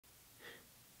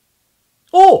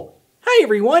Hey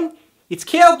everyone, it's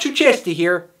Cal Truchesta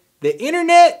here, the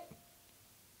internet,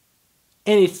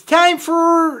 and it's time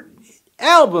for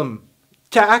album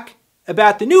talk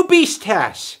about the new Beast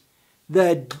House,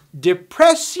 the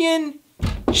Depression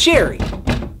Sherry.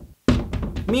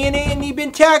 Me and Andy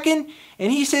been talking,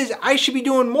 and he says I should be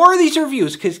doing more of these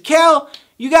reviews, because Cal,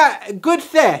 you got good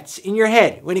thoughts in your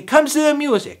head when it comes to the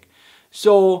music.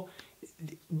 So,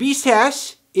 Beast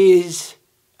House is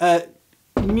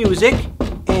music,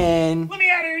 and let me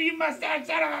out of here, you mustache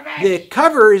son of a bitch! The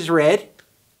cover is red,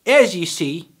 as you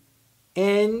see,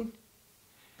 and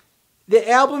the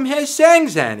album has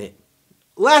songs on it.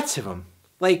 Lots of them.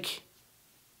 Like,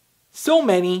 so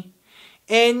many.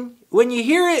 And when you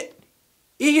hear it,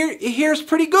 it hears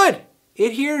pretty good.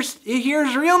 It hears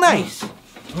real nice.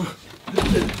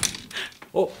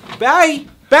 Oh, bye!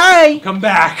 Bye! Come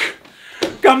back!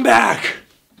 Come back!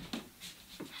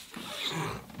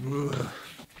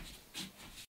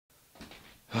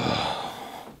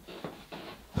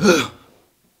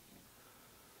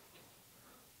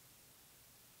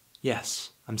 Yes,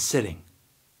 I'm sitting.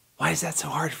 Why is that so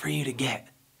hard for you to get?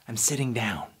 I'm sitting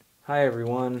down. Hi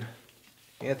everyone,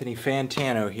 Anthony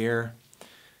Fantano here,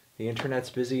 the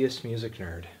internet's busiest music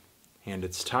nerd. And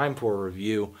it's time for a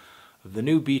review of the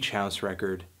new Beach House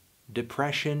record,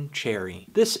 Depression Cherry.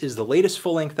 This is the latest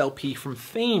full-length LP from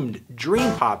famed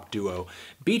dream pop duo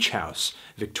Beach House,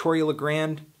 Victoria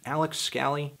Legrand, Alex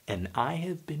Scally, and I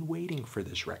have been waiting for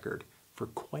this record for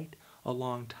quite a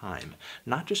long time.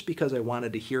 Not just because I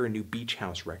wanted to hear a new Beach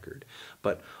House record,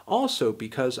 but also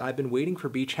because I've been waiting for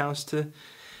Beach House to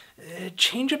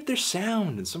change up their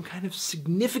sound in some kind of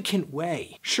significant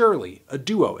way. Surely, a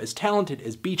duo as talented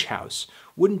as Beach House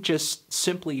wouldn't just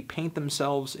simply paint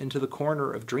themselves into the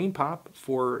corner of dream pop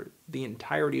for the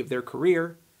entirety of their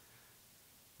career,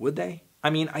 would they?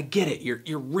 I mean, I get it,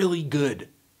 you're really good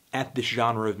at this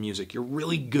genre of music. You're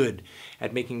really good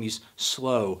at making these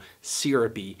slow,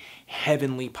 syrupy,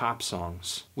 heavenly pop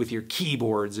songs with your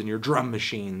keyboards and your drum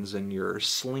machines and your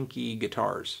slinky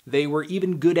guitars. They were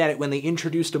even good at it when they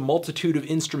introduced a multitude of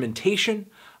instrumentation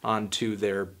onto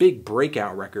their big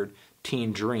breakout record,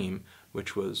 Teen Dream,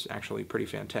 which was actually pretty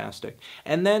fantastic.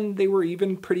 And then they were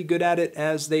even pretty good at it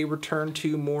as they returned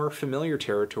to more familiar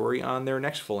territory on their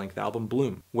next full-length album,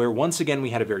 Bloom, where once again we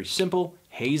had a very simple,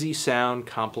 hazy sound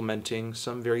complementing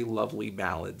some very lovely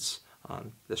ballads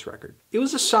on this record. It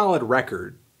was a solid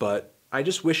record, but I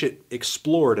just wish it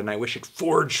explored and I wish it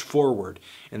forged forward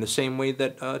in the same way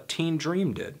that Teen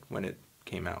Dream did when it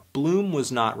came out. Bloom was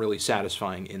not really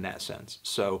satisfying in that sense.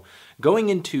 So going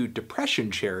into Depression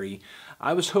Cherry,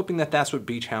 I was hoping that that's what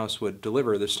Beach House would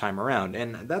deliver this time around,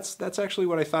 and that's actually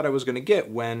what I thought I was going to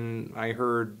get when I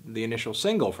heard the initial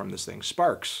single from this thing,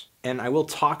 Sparks. And I will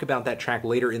talk about that track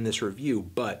later in this review,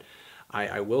 but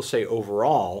I will say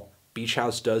overall, Beach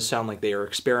House does sound like they are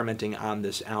experimenting on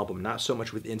this album, not so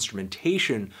much with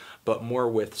instrumentation, but more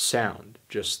with sound,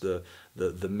 just the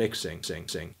mixing,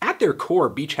 sing. At their core,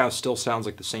 Beach House still sounds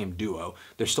like the same duo.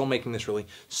 They're still making this really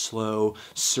slow,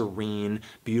 serene,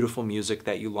 beautiful music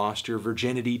that you lost your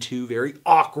virginity to very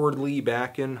awkwardly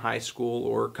back in high school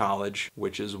or college,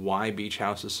 which is why Beach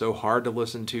House is so hard to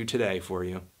listen to today for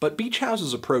you. But Beach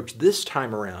House's approach this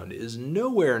time around is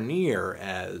nowhere near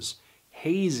as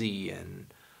hazy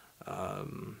and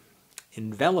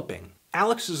enveloping.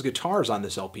 Alex's guitars on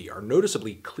this LP are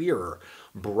noticeably clearer,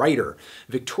 brighter.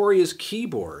 Victoria's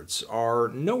keyboards are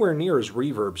nowhere near as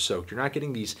reverb-soaked. You're not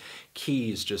getting these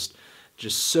keys just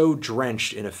so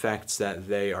drenched in effects that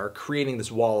they are creating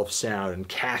this wall of sound and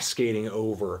cascading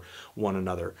over one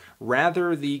another.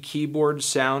 Rather, the keyboards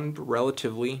sound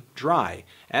relatively dry,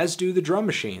 as do the drum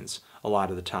machines a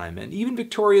lot of the time. And even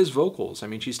Victoria's vocals, I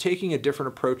mean, she's taking a different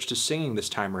approach to singing this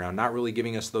time around, not really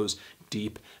giving us those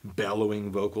deep,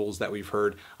 bellowing vocals that we've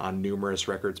heard on numerous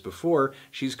records before.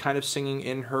 She's kind of singing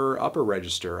in her upper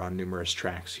register on numerous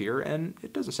tracks here, and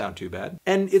it doesn't sound too bad.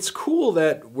 And it's cool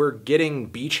that we're getting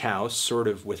Beach House sort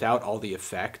of without all the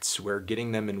effects. We're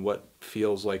getting them in what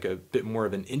feels like a bit more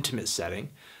of an intimate setting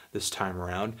this time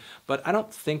around, but I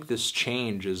don't think this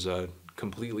change is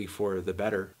completely for the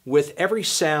better. With every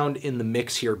sound in the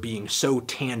mix here being so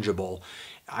tangible,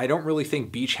 I don't really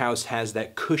think Beach House has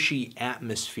that cushy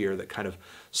atmosphere that kind of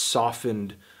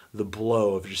softened the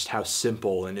blow of just how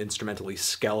simple and instrumentally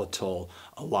skeletal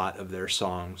a lot of their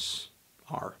songs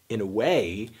are. In a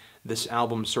way, this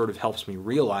album sort of helps me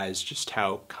realize just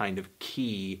how kind of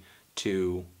key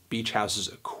to Beach House's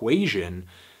equation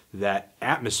that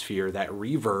atmosphere, that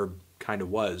reverb, kind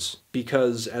of was.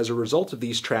 Because as a result of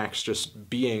these tracks just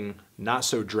being not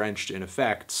so drenched in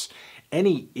effects,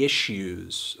 any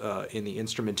issues in the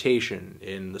instrumentation,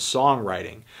 in the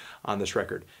songwriting, on this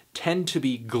record tend to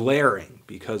be glaring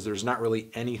because there's not really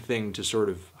anything to sort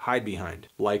of hide behind.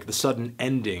 Like the sudden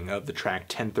ending of the track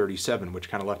 1037, which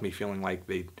kind of left me feeling like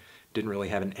they didn't really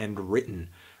have an end written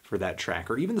for that track,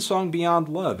 or even the song Beyond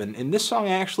Love. And this song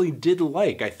I actually did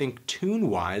like. I think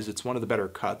tune-wise, it's one of the better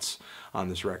cuts on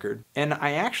this record. And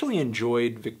I actually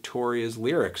enjoyed Victoria's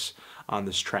lyrics on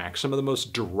this track. Some of the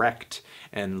most direct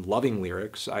and loving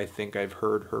lyrics I think I've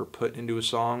heard her put into a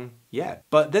song yet.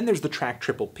 But then there's the track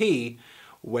Triple P,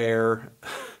 where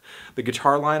the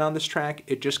guitar line on this track,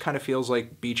 it just kind of feels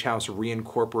like Beach House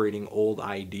reincorporating old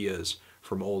ideas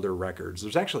from older records.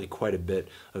 There's actually quite a bit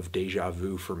of deja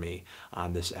vu for me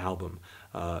on this album.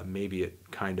 Maybe it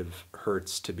kind of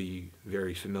hurts to be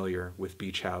very familiar with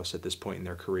Beach House at this point in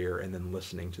their career and then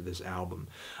listening to this album.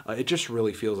 It just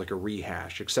really feels like a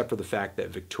rehash, except for the fact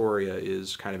that Victoria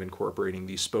is kind of incorporating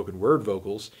these spoken word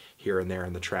vocals here and there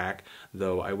in the track,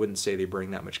 though I wouldn't say they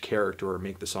bring that much character or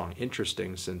make the song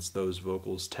interesting, since those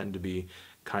vocals tend to be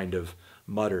kind of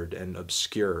muttered and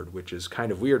obscured, which is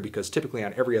kind of weird because typically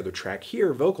on every other track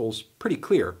here, vocals pretty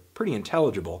clear, pretty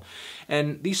intelligible.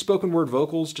 And these spoken word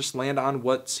vocals just land on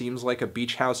what seems like a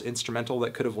Beach House instrumental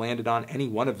that could have landed on any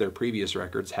one of their previous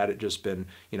records had it just been,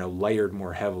 you know, layered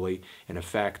more heavily in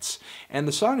effects. And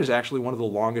the song is actually one of the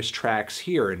longest tracks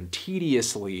here and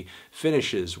tediously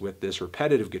finishes with this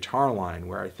repetitive guitar line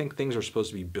where I think things are supposed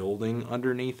to be building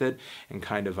underneath it and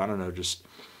kind of, I don't know, just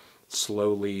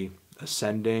slowly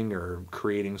ascending or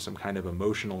creating some kind of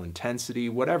emotional intensity,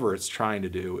 whatever it's trying to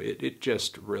do. It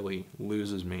just really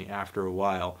loses me after a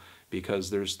while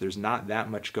because there's not that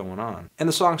much going on. And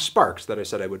the song Sparks, that I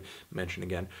said I would mention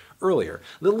again earlier,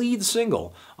 the lead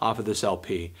single off of this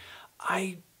LP,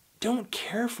 I don't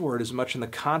care for it as much in the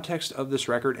context of this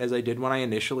record as I did when I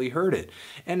initially heard it.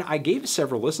 And I gave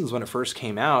several listens when it first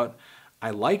came out. I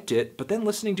liked it, but then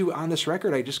listening to it on this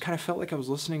record, I just kind of felt like I was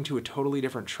listening to a totally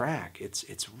different track.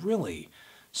 It's really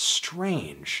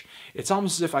strange. It's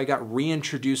almost as if I got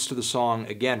reintroduced to the song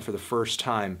again for the first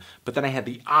time, but then I had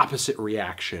the opposite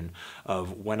reaction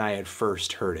of when I had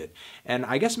first heard it. And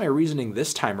I guess my reasoning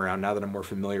this time around, now that I'm more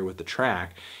familiar with the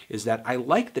track, is that I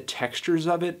like the textures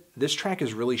of it. This track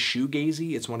is really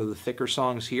shoegazy. It's one of the thicker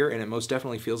songs here, and it most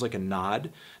definitely feels like a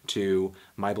nod to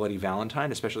My Bloody Valentine,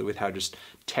 especially with how just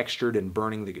textured and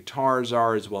burning the guitars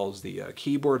are, as well as the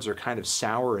keyboards are kind of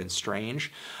sour and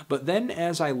strange. But then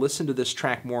as I listen to this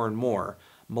track more and more,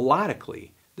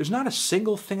 melodically, there's not a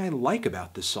single thing I like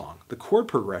about this song. The chord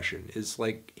progression is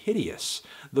like hideous.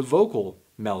 The vocal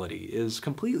melody is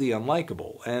completely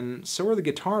unlikable, and so are the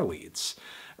guitar leads.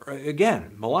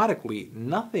 Again, melodically,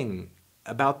 nothing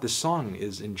about this song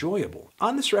is enjoyable.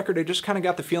 On this record, I just kind of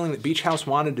got the feeling that Beach House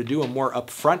wanted to do a more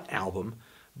upfront album,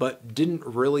 but didn't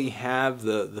really have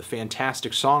the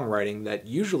fantastic songwriting that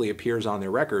usually appears on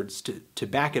their records to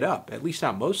back it up, at least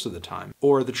not most of the time.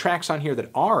 Or the tracks on here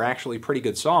that are actually pretty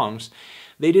good songs,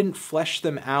 they didn't flesh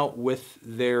them out with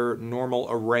their normal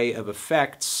array of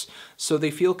effects, so they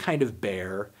feel kind of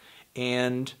bare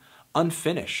and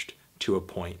unfinished to a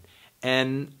point.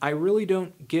 And I really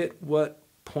don't get what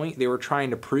point they were trying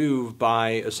to prove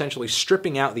by essentially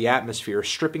stripping out the atmosphere,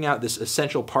 stripping out this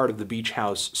essential part of the Beach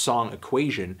House song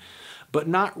equation, but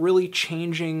not really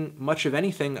changing much of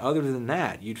anything other than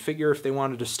that. You'd figure if they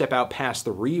wanted to step out past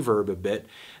the reverb a bit,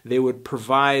 they would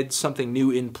provide something new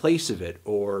in place of it,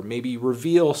 or maybe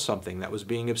reveal something that was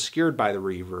being obscured by the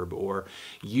reverb, or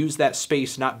use that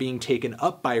space not being taken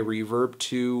up by reverb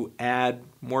to add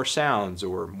more sounds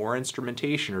or more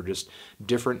instrumentation or just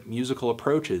different musical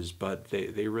approaches, but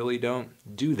they really don't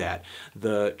do that.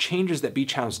 The changes that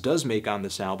Beach House does make on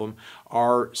this album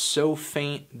are so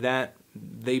faint that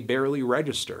they barely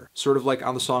register. Sort of like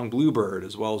on the song Bluebird,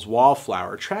 as well as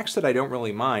Wallflower, tracks that I don't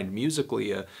really mind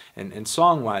musically and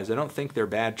song-wise. I don't think they're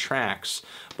bad tracks,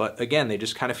 but again, they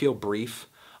just kind of feel brief,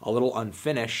 a little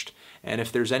unfinished, and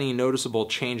if there's any noticeable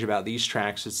change about these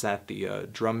tracks, it's that the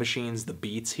drum machines, the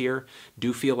beats here,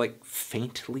 do feel like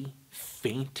faintly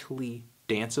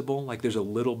danceable, like there's a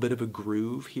little bit of a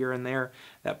groove here and there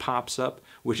that pops up,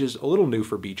 which is a little new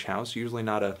for Beach House, usually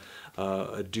not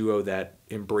a duo that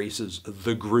embraces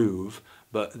the groove,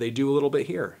 but they do a little bit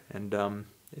here, and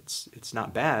it's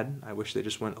not bad. I wish they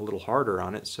just went a little harder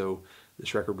on it so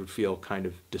this record would feel kind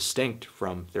of distinct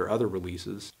from their other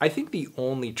releases. I think the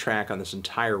only track on this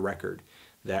entire record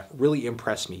that really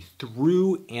impressed me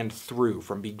through and through,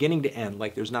 from beginning to end.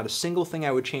 Like, there's not a single thing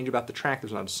I would change about the track,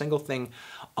 there's not a single thing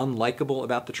unlikable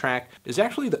about the track, is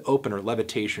actually the opener,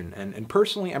 Levitation. And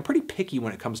personally, I'm pretty picky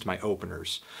when it comes to my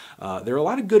openers. There are a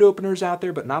lot of good openers out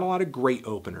there, but not a lot of great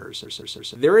openers.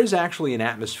 There is actually an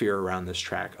atmosphere around this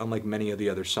track, unlike many of the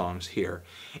other songs here.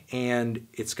 And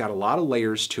it's got a lot of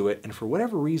layers to it, and for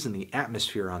whatever reason, the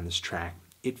atmosphere on this track,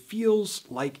 it feels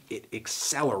like it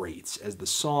accelerates as the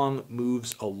song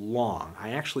moves along.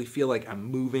 I actually feel like I'm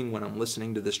moving when I'm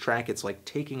listening to this track. It's like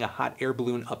taking a hot air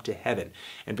balloon up to heaven.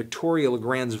 And Victoria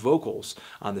Legrand's vocals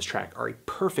on this track are a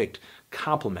perfect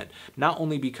complement, not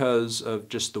only because of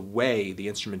just the way the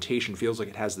instrumentation feels like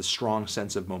it has this strong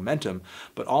sense of momentum,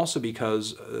 but also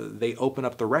because they open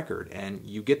up the record, and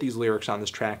you get these lyrics on this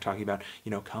track talking about,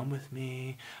 you know, come with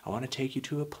me, I want to take you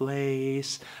to a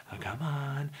place, come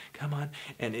on, come on,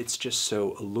 and it's just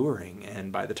so alluring.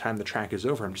 And by the time the track is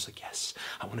over, I'm just like, yes,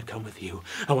 I want to come with you,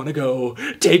 I want to go,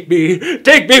 take me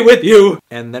with you.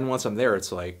 And then once I'm there,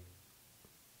 it's like,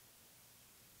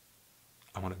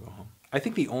 I want to go home. I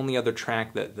think the only other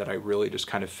track that I really just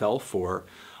kind of fell for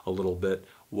a little bit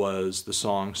was the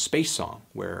song Space Song,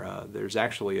 where there's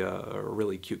actually a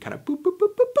really cute kind of boop, boop,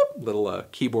 boop, boop, boop, little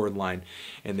keyboard line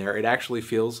in there. It actually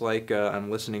feels like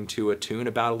I'm listening to a tune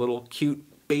about a little cute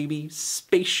baby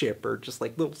spaceship, or just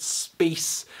like little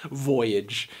space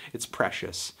voyage. It's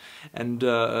precious. And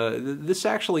this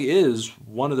actually is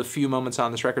one of the few moments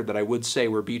on this record that I would say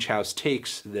where Beach House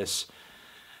takes this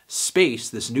space,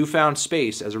 this newfound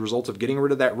space, as a result of getting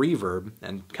rid of that reverb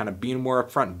and kind of being more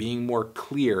upfront, being more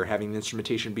clear, having the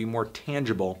instrumentation be more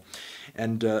tangible.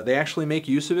 And they actually make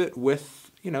use of it with,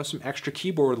 you know, some extra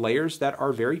keyboard layers that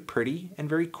are very pretty and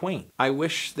very quaint. I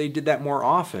wish they did that more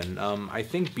often. I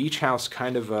think Beach House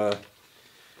kind of,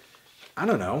 I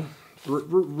don't know,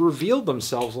 revealed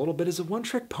themselves a little bit as a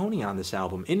one-trick pony on this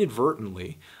album,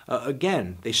 inadvertently.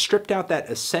 Again, they stripped out that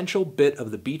essential bit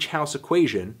of the Beach House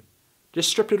equation, just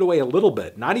stripped it away a little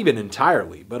bit, not even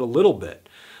entirely, but a little bit.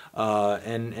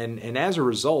 And as a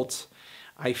result,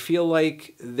 I feel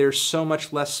like there's so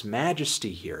much less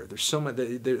majesty here. There's so much,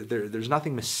 there's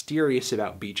nothing mysterious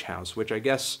about Beach House, which I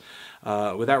guess,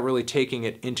 without really taking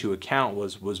it into account,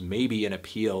 was maybe an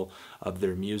appeal of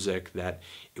their music, that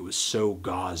it was so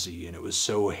gauzy and it was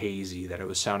so hazy that it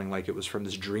was sounding like it was from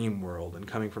this dream world and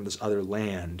coming from this other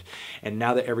land. And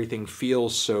now that everything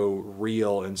feels so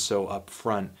real and so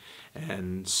upfront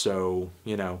and so,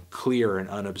 you know, clear and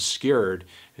unobscured,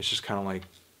 it's just kind of like,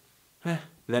 eh.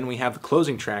 Then we have the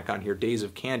closing track on here, Days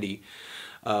of Candy,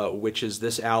 which is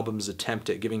this album's attempt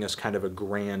at giving us kind of a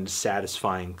grand,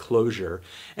 satisfying closure.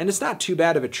 And it's not too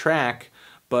bad of a track,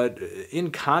 but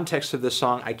in context of this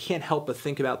song, I can't help but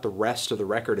think about the rest of the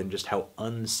record and just how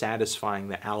unsatisfying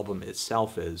the album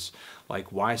itself is.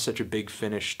 Like, why such a big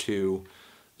finish to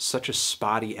such a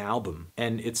spotty album?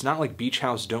 And it's not like Beach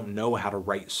House don't know how to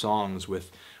write songs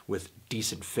with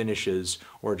decent finishes,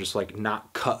 or just like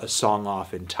not cut a song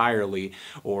off entirely,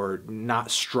 or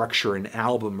not structure an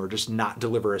album, or just not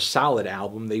deliver a solid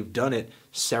album. They've done it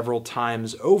several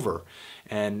times over,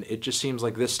 and it just seems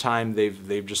like this time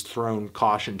they've just thrown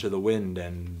caution to the wind,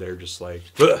 and they're just like,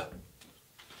 ugh,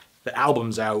 the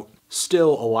album's out.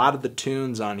 Still, a lot of the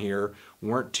tunes on here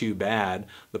weren't too bad.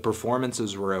 The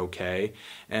performances were okay,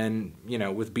 and you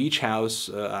know, with Beach House,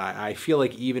 I feel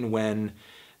like even when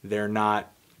they're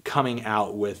not coming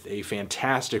out with a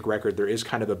fantastic record, there is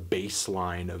kind of a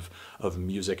baseline of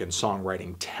music and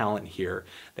songwriting talent here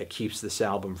that keeps this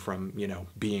album from, you know,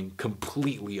 being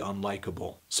completely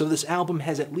unlikable. So this album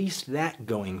has at least that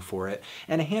going for it,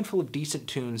 and a handful of decent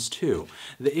tunes too.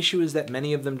 The issue is that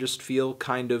many of them just feel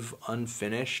kind of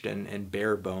unfinished and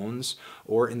bare bones,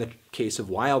 or in the case of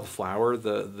Wildflower,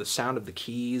 the sound of the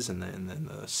keys and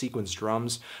the sequence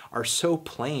drums are so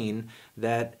plain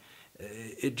that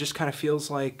it just kind of feels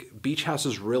like Beach House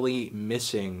is really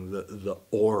missing the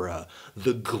aura,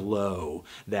 the glow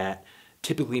that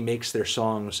typically makes their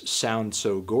songs sound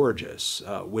so gorgeous.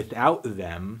 Without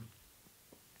them,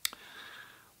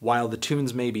 while the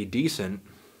tunes may be decent,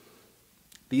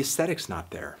 the aesthetic's not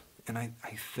there. And I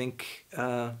think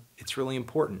it's really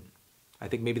important. I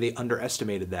think maybe they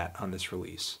underestimated that on this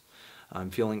release.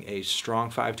 I'm feeling a strong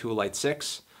 5 to a light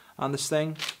 6 on this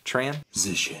thing.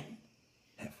 Transition.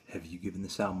 Have you given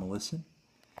this album a listen?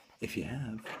 If you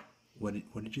have, what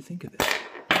did you think of it?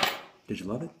 Did you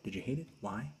love it? Did you hate it?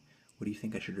 Why? What do you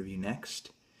think I should review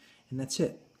next? And that's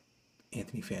it.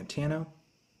 Anthony Fantano,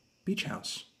 Beach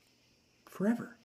House. Forever.